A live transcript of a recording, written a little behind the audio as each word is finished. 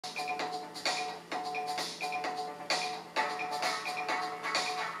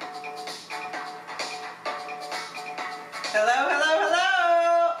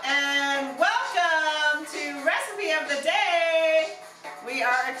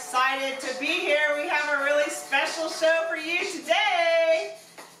excited to be here. We have a really special show for you today.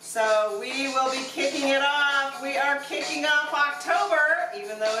 So we will be kicking it off. We are kicking off October,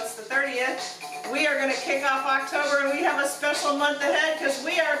 even though it's the 30th. We are going to kick off October, and we have a special month ahead because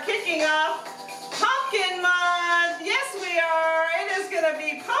we are kicking off Pumpkin Month. Yes, we are. It is going to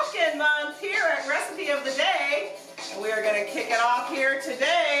be Pumpkin Month here at Recipe of the Day. And we are going to kick it off here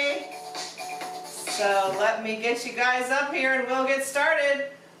today. So let me get you guys up here and we'll get started.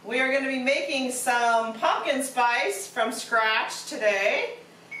 We are going to be making some pumpkin spice from scratch today.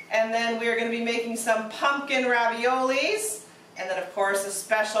 And then we are going to be making some pumpkin raviolis. And then of course a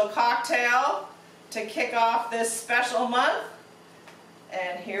special cocktail to kick off this special month.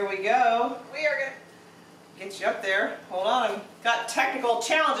 And here we go. We are going to get you up there. Hold on, I've got technical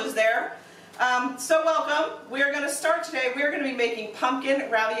challenges there. So welcome. We are going to start today. We are going to be making pumpkin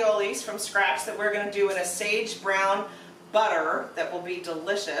raviolis from scratch that we're going to do in a sage brown butter that will be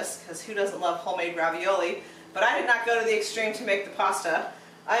delicious, because who doesn't love homemade ravioli? But I did not go to the extreme to make the pasta.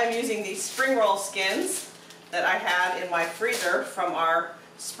 I am using these spring roll skins that I had in my freezer from our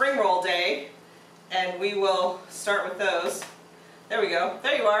spring roll day, and we will start with those. There we go.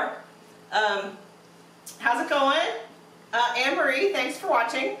 There you are. How's it going? Anne-Marie, thanks for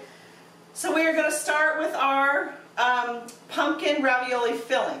watching. So we are going to start with our pumpkin ravioli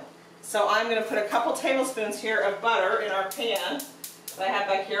filling. So I'm going to put a couple tablespoons here of butter in our pan that I have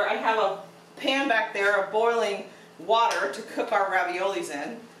back here. I have a pan back there of boiling water to cook our raviolis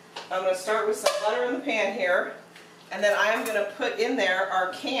in. I'm going to start with some butter in the pan here, and then I am going to put in there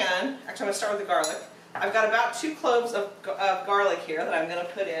our can. Actually, I'm going to start with the garlic. I've got about 2 cloves of garlic here that I'm going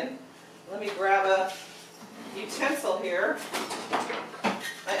to put in. Let me grab a utensil here.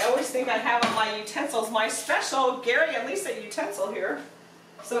 I always think I have on my utensils my special Gary and Lisa utensil here.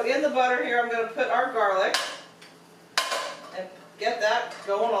 So in the butter here, I'm going to put our garlic and get that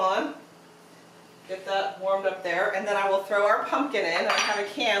going on. Get that warmed up there, and then I will throw our pumpkin in. I have a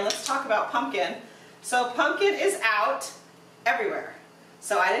can. Let's talk about pumpkin. So pumpkin is out everywhere.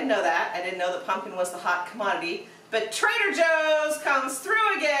 So I didn't know that. I didn't know that pumpkin was the hot commodity. But Trader Joe's comes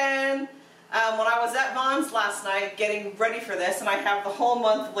through again. When I was at Vaughn's last night getting ready for this, and I have the whole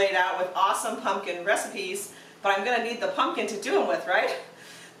month laid out with awesome pumpkin recipes, but I'm going to need the pumpkin to do them with, right?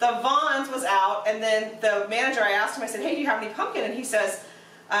 The Vaughn's was out, and then the manager, I asked him, I said, hey, do you have any pumpkin? And he says,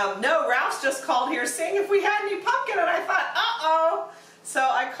 no, Ralph's just called here seeing if we had any pumpkin, and I thought, uh-oh. So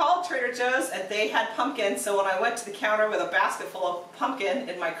I called Trader Joe's, and they had pumpkin, so when I went to the counter with a basket full of pumpkin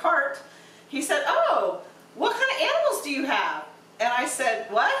in my cart, he said, oh, what kind of animals do you have? And I said,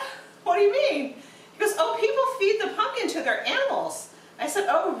 what? What do you mean? He goes, oh, people feed the pumpkin to their animals. I said,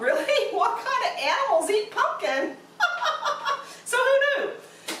 oh, really? What kind of animals eat pumpkin? So who knew?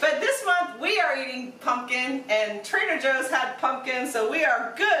 But this month we are eating pumpkin, and Trader Joe's had pumpkin, so we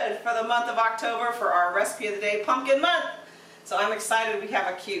are good for the month of October for our Recipe of the Day Pumpkin Month. So I'm excited. We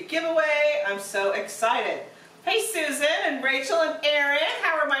have a cute giveaway. I'm so excited. Hey, Susan and Rachel and Aaron,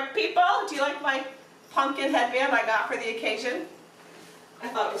 how are my people? Do you like my pumpkin headband I got for the occasion? I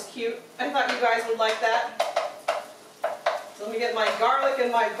thought it was cute. I thought you guys would like that. So let me get my garlic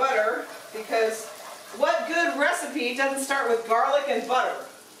and my butter, because what good recipe doesn't start with garlic and butter?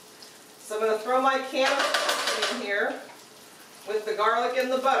 So I'm going to throw my can of pumpkin in here with the garlic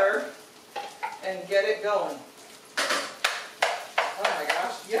and the butter and get it going. Oh my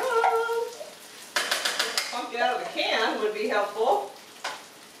gosh, yum! Pumpkin out of the can would be helpful.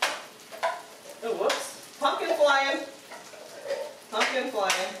 Oh, whoops. Pumpkin flying. Pumpkin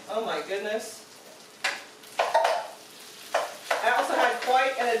flying. Oh my goodness. I also had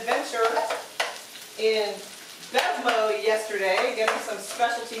quite an adventure in Bevmo yesterday, getting some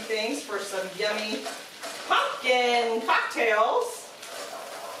specialty things for some yummy pumpkin cocktails.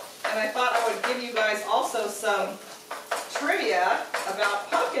 And I thought I would give you guys also some trivia about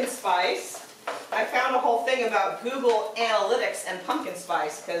pumpkin spice. I found a whole thing about Google Analytics and pumpkin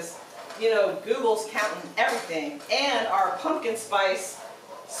spice, because you know, Google's counting everything, and our pumpkin spice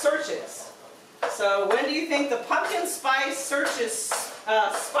searches. So when do you think the pumpkin spice searches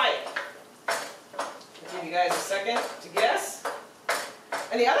spike? I'll give you guys a second to guess.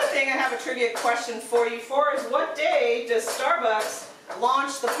 And the other thing I have a trivia question for you for is, what day does Starbucks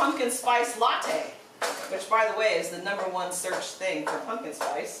launch the pumpkin spice latte? Which, by the way, is the #1 search thing for pumpkin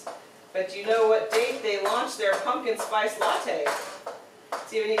spice. But do you know what date they launched their pumpkin spice latte?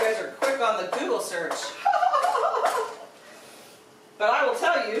 See if you guys are quick on the Google search. But I will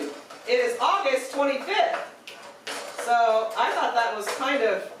tell you, it is August 25th. So I thought that was kind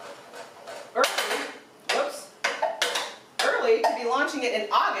of early. Whoops. Early to be launching it in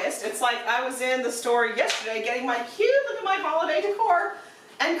August. It's like I was in the store yesterday getting my cute, look at my holiday decor,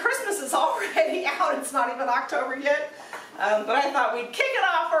 and And Christmas is already out. It's not even October yet. But I thought we'd kick it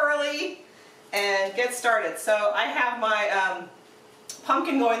off early and get started. So I have my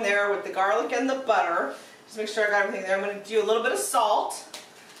pumpkin going there with the garlic and the butter. Just make sure I got everything there. I'm going to do a little bit of salt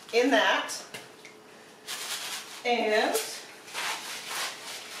in that. And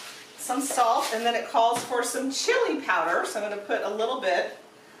some salt, and then it calls for some chili powder, so I'm going to put a little bit. It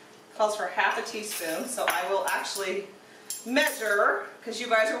calls for half a teaspoon, so I will actually measure, because you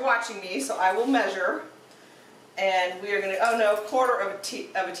guys are watching me, so I will measure. And we are going to, oh no, quarter of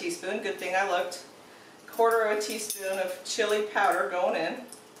a teaspoon, good thing I looked. Quarter of a teaspoon of chili powder going in.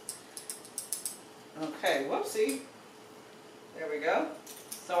 Okay, whoopsie. There we go.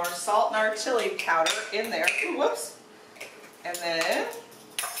 So our salt and our chili powder in there. Ooh, whoops. And then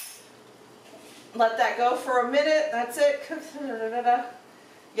let that go for a minute. That's it.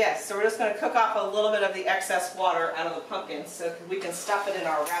 Yes, so we're just going to cook off a little bit of the excess water out of the pumpkin so we can stuff it in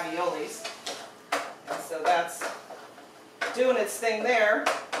our raviolis. And so that's doing its thing there.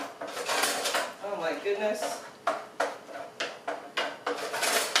 Oh my goodness. Oh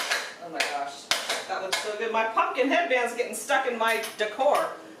my gosh. That looks so good. My pumpkin headband's getting stuck in my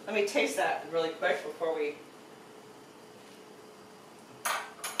decor. Let me taste that really quick before we...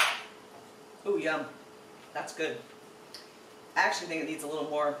 Ooh, yum. That's good. I actually think it needs a little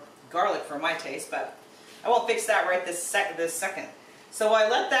more garlic for my taste, but I won't fix that right this second. So while I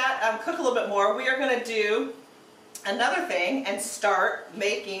let that cook a little bit more, we are going to do another thing and start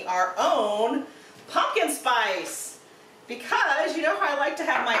making our own pumpkin spice. Because you know how I like to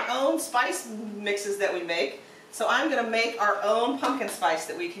have my own spice mixes that we make. So I'm going to make our own pumpkin spice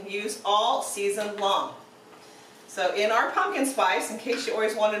that we can use all season long. So in our pumpkin spice, in case you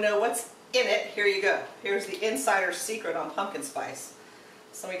always want to know what's in it, here you go. Here's the insider secret on pumpkin spice.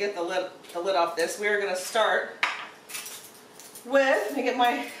 So let me get the lid off this. We are going to start with, let me get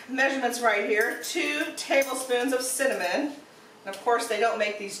my measurements right here, 2 tablespoons of cinnamon. And of course they don't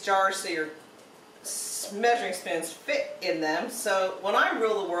make these jars so your measuring spoons fit in them. So when I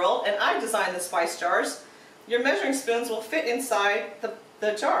rule the world and I design the spice jars, your measuring spoons will fit inside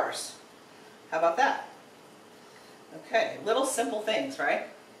the jars. How about that? Okay, little simple things, right?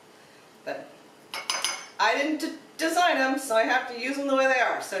 But I didn't design them, so I have to use them the way they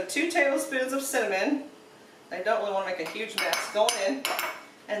are. So 2 tablespoons of cinnamon. I don't really want to make a huge mess going in.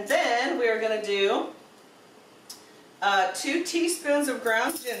 And then we are going to do 2 teaspoons of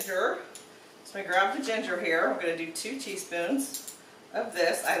ground ginger. So I grab the ginger here. We're going to do 2 teaspoons of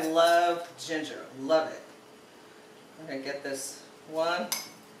this. I love ginger. Love it. I'm going to get this 1,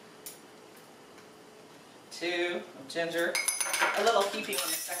 2 of ginger. A little heaping on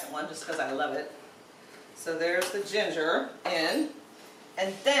the second one just because I love it. So there's the ginger in.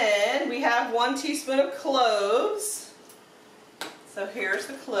 And then we have 1 teaspoon of cloves. So here's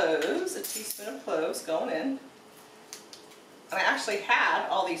the cloves, a teaspoon of cloves going in. And I actually had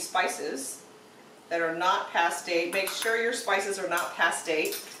all these spices that are not past date. Make sure your spices are not past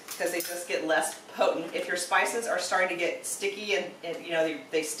date because they just get less potent. If your spices are starting to get sticky and you know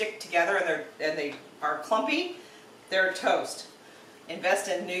they stick together and they are clumpy, they're toast. Invest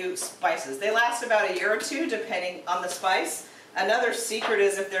in new spices. They last about a year or 2 depending on the spice. Another secret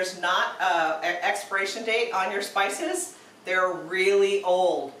is if there's not an expiration date on your spices, they're really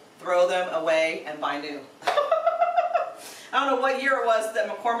old. Throw them away and buy new. I don't know what year it was that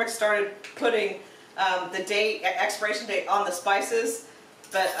McCormick started putting the expiration date on the spices,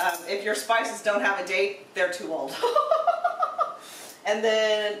 but if your spices don't have a date, they're too old. And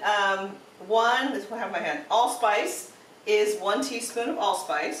then this is what I have in my hand. Allspice is 1 teaspoon of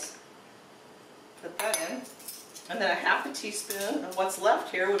allspice. Put that in. And then a half a teaspoon of what's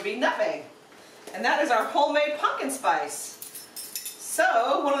left here would be nutmeg. And that is our homemade pumpkin spice.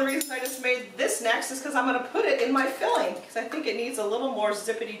 So one of the reasons I just made this next is because I'm going to put it in my filling because I think it needs a little more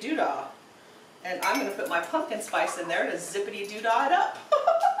zippity-doo-dah. And I'm going to put my pumpkin spice in there to zippity-doo-dah it up.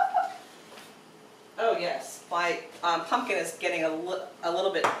 Oh yes, my pumpkin is getting a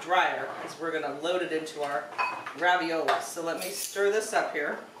little bit drier because we're going to load it into our raviolis. So let me stir this up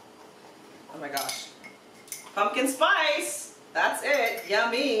here. Oh my gosh. Pumpkin spice! That's it.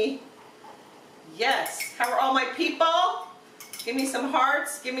 Yummy. Yes. How are all my people? Give me some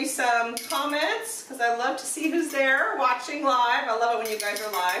hearts. Give me some comments because I love to see who's there watching live. I love it when you guys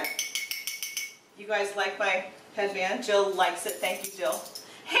are live. You guys like my headband? Jill likes it. Thank you, Jill.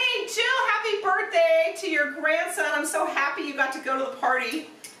 Hey, Jill, happy birthday to your grandson. I'm so happy you got to go to the party.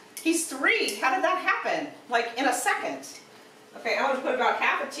 He's 3. How did that happen? Like in a second. Okay, I'm going to put about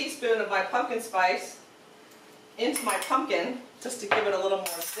half a teaspoon of my pumpkin spice into my pumpkin just to give it a little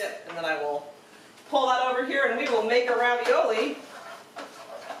more zip, and then I will pull that over here and we will make a ravioli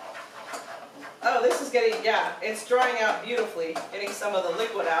getting, yeah, it's drying out beautifully, getting some of the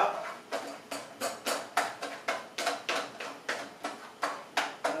liquid out.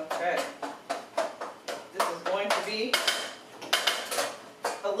 Okay. This is going to be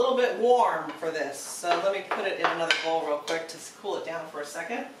a little bit warm for this, so let me put it in another bowl real quick to cool it down for a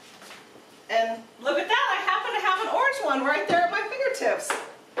second. And look at that, I happen to have an orange one right there at my fingertips.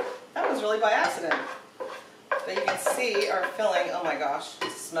 That was really by accident. But you can see our filling, oh my gosh,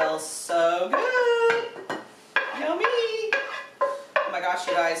 it smells so good. Yummy. Oh my gosh,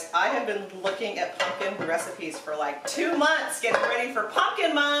 you guys, I have been looking at pumpkin recipes for like 2 months, getting ready for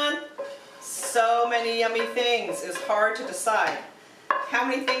Pumpkin Month. So many yummy things. It's hard to decide. How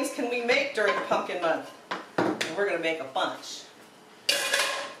many things can we make during Pumpkin Month? And we're going to make a bunch.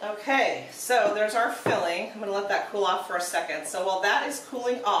 Okay, so there's our filling. I'm going to let that cool off for a second. So while that is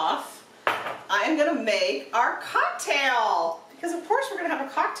cooling off, I am going to make our cocktail. Because of course we're going to have a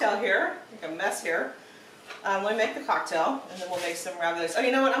cocktail here. Make a mess here. Let me make the cocktail, and then we'll make some raviolis. Oh,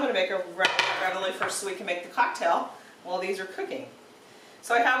 you know what? I'm going to make a ravioli first so we can make the cocktail while these are cooking.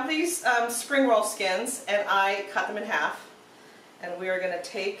 So I have these spring roll skins, and I cut them in half. And we are going to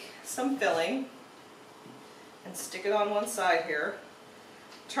take some filling and stick it on one side here.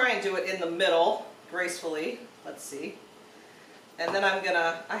 Try and do it in the middle, gracefully. Let's see. And then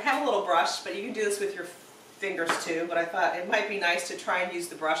I have a little brush, but you can do this with your fingers too, but I thought it might be nice to try and use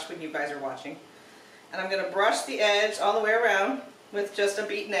the brush when you guys are watching. And I'm going to brush the edge all the way around with just a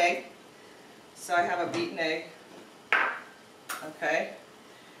beaten egg. So I have a beaten egg. Okay.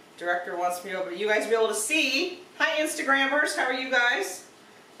 Director wants me over. You guys be able to see. Hi Instagrammers, how are you guys?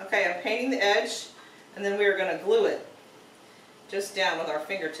 Okay, I'm painting the edge, and then we are going to glue it just down with our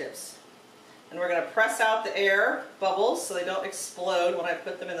fingertips. And we're going to press out the air bubbles so they don't explode when I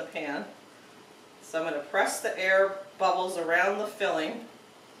put them in the pan. So I'm going to press the air bubbles around the filling.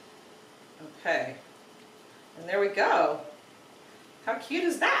 Okay. And there we go. How cute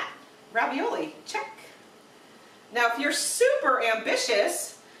is that? Ravioli, check. Now if you're super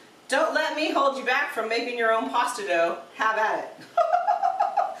ambitious, don't let me hold you back from making your own pasta dough. Have at it.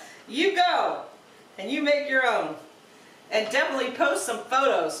 You go and you make your own. And definitely post some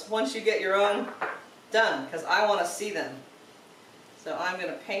photos once you get your own done, because I want to see them. So I'm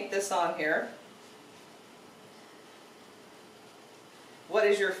going to paint this on here. What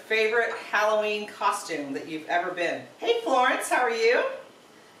is your favorite Halloween costume that you've ever been? Hey Florence, how are you?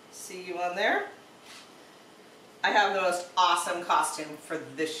 See you on there. I have the most awesome costume for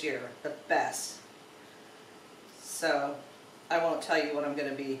this year, the best. So I won't tell you what I'm going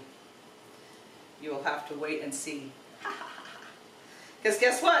to be. You will have to wait and see. Because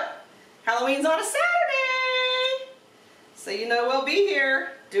guess what? Halloween's on a Saturday! So you know we'll be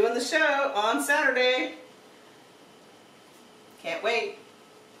here doing the show on Saturday. Can't wait.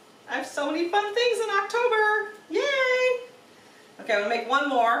 I have so many fun things in October. Yay! Okay, I'm going to make one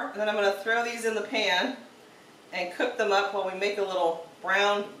more, and then I'm going to throw these in the pan and cook them up while we make a little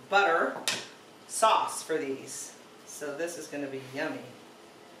brown butter sauce for these. So this is going to be yummy.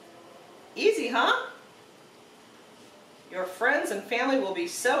 Easy, huh? Your friends and family will be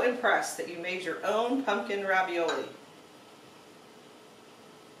so impressed that you made your own pumpkin ravioli.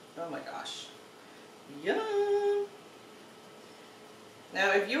 Oh my gosh. Yum!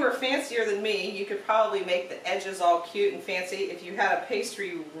 Now if you were fancier than me, you could probably make the edges all cute and fancy. If you had a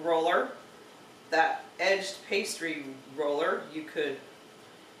pastry roller, that edged pastry roller, you could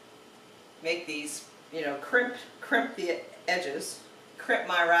make these, you know, crimp the edges. Crimp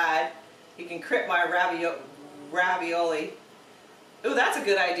my ride. You can crimp my ravioli. Ooh, that's a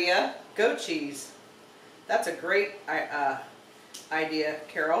good idea. Goat cheese. That's a great idea,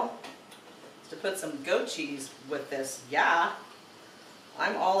 Carol. To put some goat cheese with this. Yeah.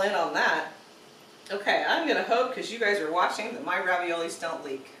 I'm all in on that. Okay, I'm going to hope, because you guys are watching, that my raviolis don't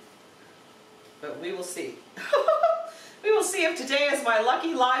leak. But we will see. We will see if today is my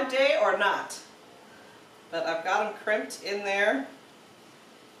lucky live day or not. But I've got them crimped in there.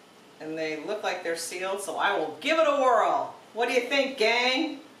 And they look like they're sealed, so I will give it a whirl. What do you think,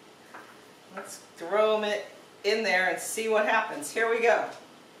 gang? Let's throw them in there and see what happens. Here we go.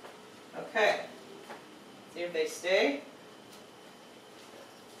 Okay. See if they stay.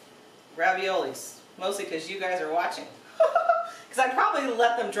 Raviolis. Mostly because you guys are watching. Because I'd probably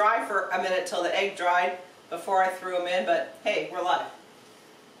let them dry for a minute till the egg dried before I threw them in, but hey, we're live.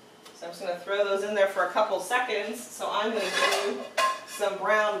 So I'm just going to throw those in there for a couple seconds. So I'm going to do some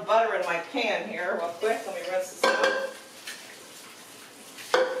brown butter in my pan here real quick. Let me rinse this out.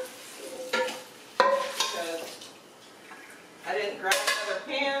 I didn't grab another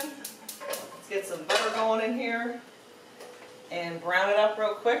pan. Let's get some butter going in here and brown it up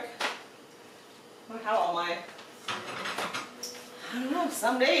real quick. How all my, I don't know,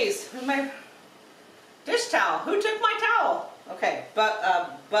 some days. My dish towel. Who took my towel? Okay,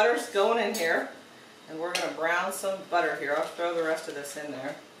 but butter's going in here. And we're going to brown some butter here. I'll throw the rest of this in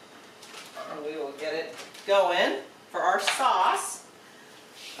there. And we will get it going for our sauce.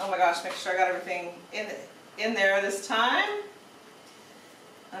 Oh my gosh, make sure I got everything in there this time.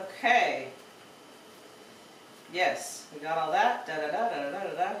 Okay. Yes, we got all that. Da da da da da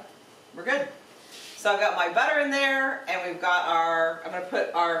da da. We're good. So I've got my butter in there, and we've got our, I'm going to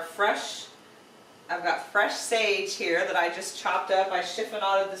put our fresh, I've got fresh sage here that I just chopped up. I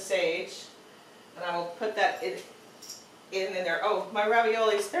chiffonaded the sage, and I will put that in there. Oh, my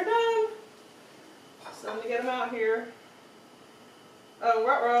raviolis, they're done. So let me get them out here. Oh,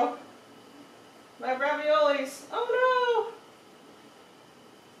 ruh-roh. My raviolis. Oh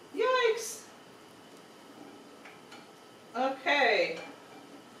no. Yikes. Okay.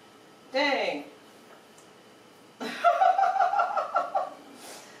 Dang.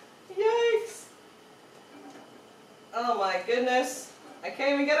 Yikes. Oh my goodness. I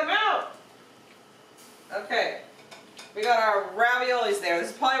can't even get them out. Okay. We got our raviolis there. This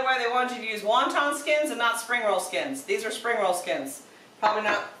is probably why they wanted you to use wonton skins and not spring roll skins. These are spring roll skins. Probably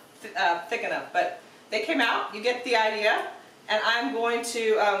not thick enough, but they came out. You get the idea. And I'm going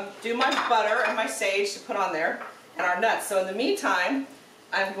to do my butter and my sage to put on there, and our nuts. So in the meantime,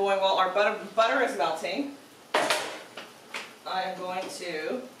 I'm going, while our butter is melting, I'm going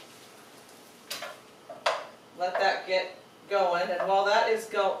to let that get going. And while that is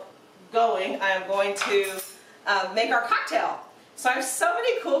going, I am going to make our cocktail. So I have so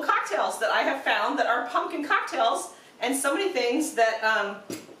many cool cocktails that I have found that are pumpkin cocktails, and so many things that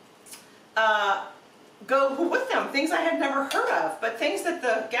go with them, things I had never heard of, but things that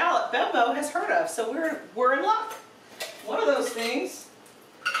the gal at Bevmo has heard of. So we're in luck. One of those things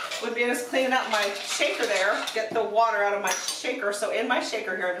would be just cleaning out my shaker there, get the water out of my shaker. So in my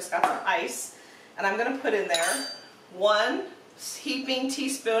shaker here, I just got some ice, and I'm going to put in there 1 heaping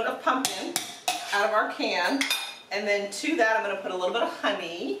teaspoon of pumpkin out of our can, and then to that I'm going to put a little bit of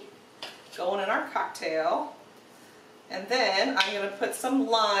honey going in our cocktail, and then I'm going to put some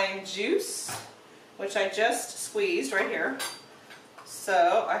lime juice, which I just squeezed right here.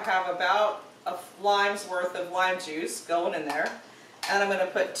 So I have about a lime's worth of lime juice going in there, and I'm going to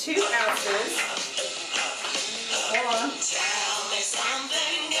put 2 ounces. Hold on.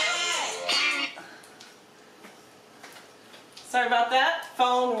 Sorry about that.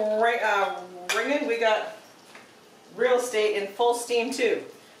 Phone ringing. We got real estate in full steam too.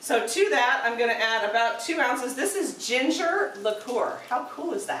 So to that, I'm going to add about 2 ounces. This is ginger liqueur. How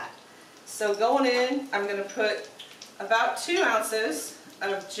cool is that? So going in, I'm going to put about 2 ounces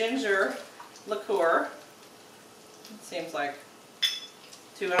of ginger liqueur. It seems like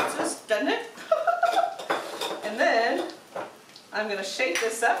 2 ounces, doesn't it? And then I'm going to shake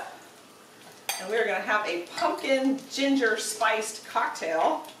this up, and we're going to have a pumpkin ginger spiced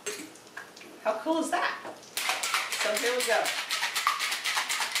cocktail. How cool is that? So here we go.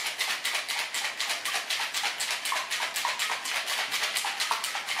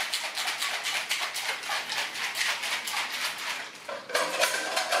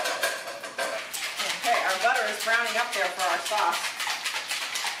 Okay, our butter is browning up there for our sauce.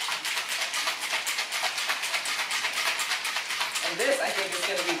 And this, I think, is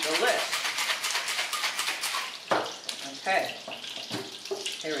going to be delish. Okay,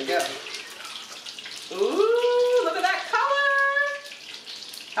 here we go. Ooh, look at that color!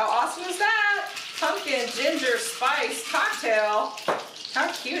 How awesome is that? Pumpkin ginger spice cocktail.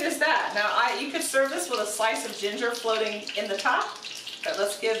 How cute is that? Now, you could serve this with a slice of ginger floating in the top, but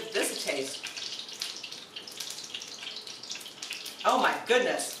let's give this a taste. Oh my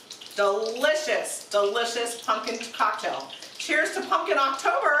goodness. Delicious, delicious pumpkin cocktail. Cheers to Pumpkin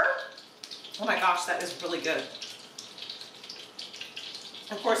October. Oh my gosh, that is really good.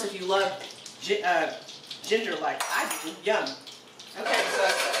 Of course, if you love ginger like I do, yum. Okay, so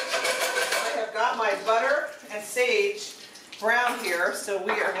I have got my butter and sage brown here, so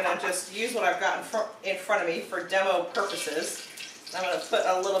we are going to just use what I've got in front of me for demo purposes. I'm going to put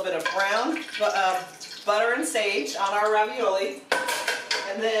a little bit of brown butter and sage on our ravioli,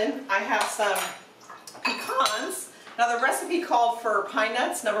 and then I have some pecans. Now the recipe called for pine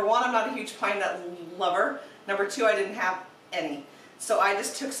nuts. Number 1, I'm not a huge pine nut lover. Number 2, I didn't have any. So I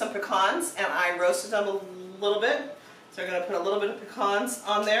just took some pecans and I roasted them a little bit. So we're going to put a little bit of pecans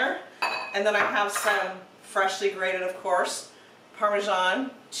on there. And then I have some freshly grated, of course,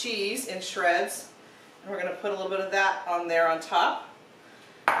 Parmesan cheese in shreds. And we're going to put a little bit of that on there on top.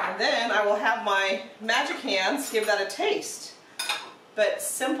 And then I will have my magic hands give that a taste. but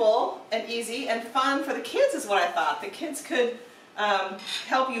simple and easy and fun for the kids is what I thought. The kids could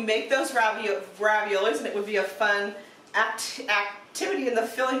help you make those raviolis, and it would be a fun activity, and the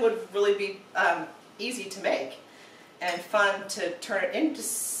filling would really be easy to make and fun to turn it into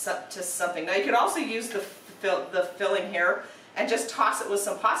something. Now you could also use the filling here and just toss it with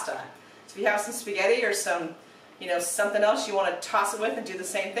some pasta. So if you have some spaghetti or some, something else you want to toss it with, and do the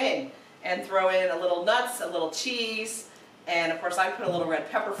same thing. And throw in a little nuts, a little cheese, and of course I put a little red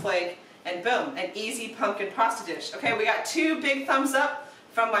pepper flake, and boom, an easy pumpkin pasta dish. Okay, we got 2 big thumbs up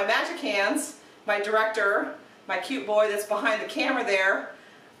from my magic hands, my director, my cute boy that's behind the camera there,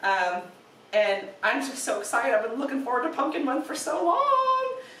 and I'm just so excited. I've been looking forward to Pumpkin Month for so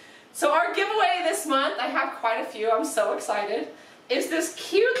long. So our giveaway this month, I have quite a few, I'm so excited, is this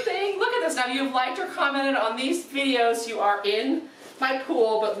cute thing. Look at this. Now you've liked or commented on these videos, you are in my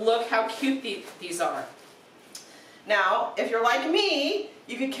pool, but look how cute these are. Now, if you're like me,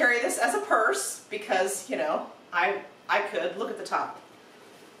 you could carry this as a purse because, I could. Look at the top.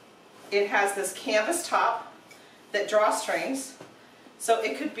 It has this canvas top that drawstrings, so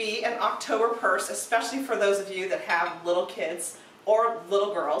it could be an October purse, especially for those of you that have little kids or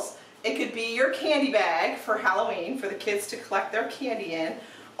little girls. It could be your candy bag for Halloween for the kids to collect their candy in,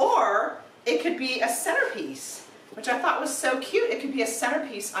 or it could be a centerpiece, which I thought was so cute. It could be a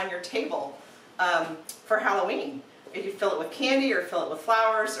centerpiece on your table for Halloween. If you fill it with candy, or fill it with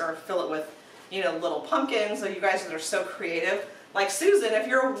flowers, or fill it with, little pumpkins. So you guys that are so creative. Like Susan, if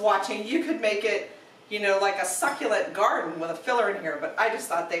you're watching, you could make it, like a succulent garden with a filler in here. But I just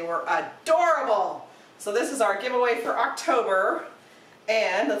thought they were adorable. So this is our giveaway for October.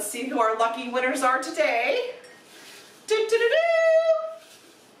 And let's see who our lucky winners are today.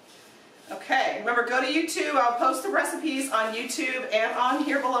 Okay, remember, go to YouTube. I'll post the recipes on YouTube and on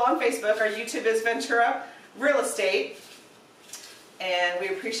here below on Facebook. Our YouTube is Ventura Real Estate. And we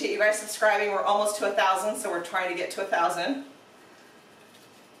appreciate you guys subscribing. We're almost to 1,000, so we're trying to get to 1,000.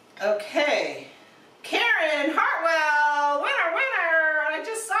 Okay, Karen Hartwell, winner, winner! I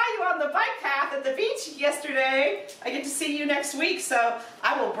just saw you on the bike path at the beach yesterday. I get to see you next week, so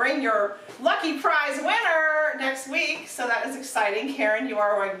I will bring your lucky prize winner next week. So that is exciting. Karen, you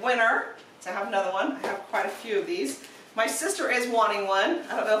are a winner. So I have another one. I have quite a few of these. My sister is wanting one.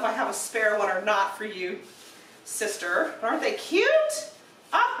 I don't know if I have a spare one or not for you, sister. But aren't they cute?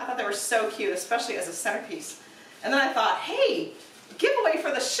 Oh, I thought they were so cute, especially as a centerpiece. And then I thought, hey, giveaway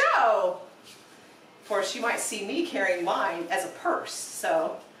for the show. Of course, you might see me carrying mine as a purse.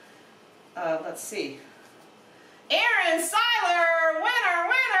 So, let's see. Erin Seiler, winner,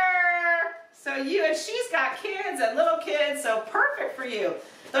 winner! So and she's got kids and little kids, so perfect for you.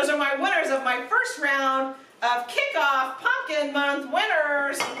 Those are my winners of my first round of Kickoff Pumpkin Month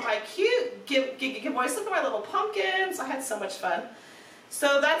winners. My cute giveaways. Look at my little pumpkins. I had so much fun.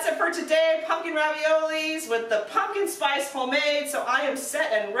 So that's it for today. Pumpkin raviolis with the pumpkin spice homemade. So I am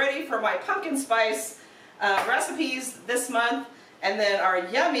set and ready for my pumpkin spice recipes this month. And then our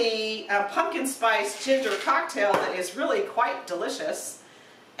yummy pumpkin spice ginger cocktail that is really quite delicious.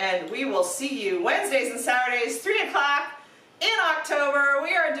 And we will see you Wednesdays and Saturdays, 3 o'clock in October.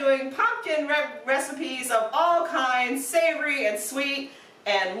 We are doing pumpkin recipes of all kinds, savory and sweet,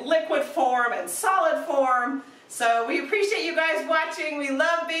 and liquid form and solid form. So we appreciate you guys watching. We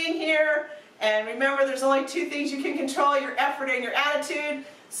love being here. And remember, there's only 2 things you can control: your effort and your attitude.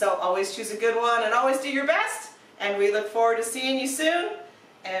 So always choose a good one and always do your best. And we look forward to seeing you soon.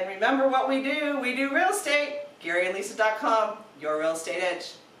 And remember what we do real estate. GaryandLisa.com, your real estate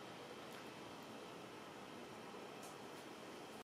edge.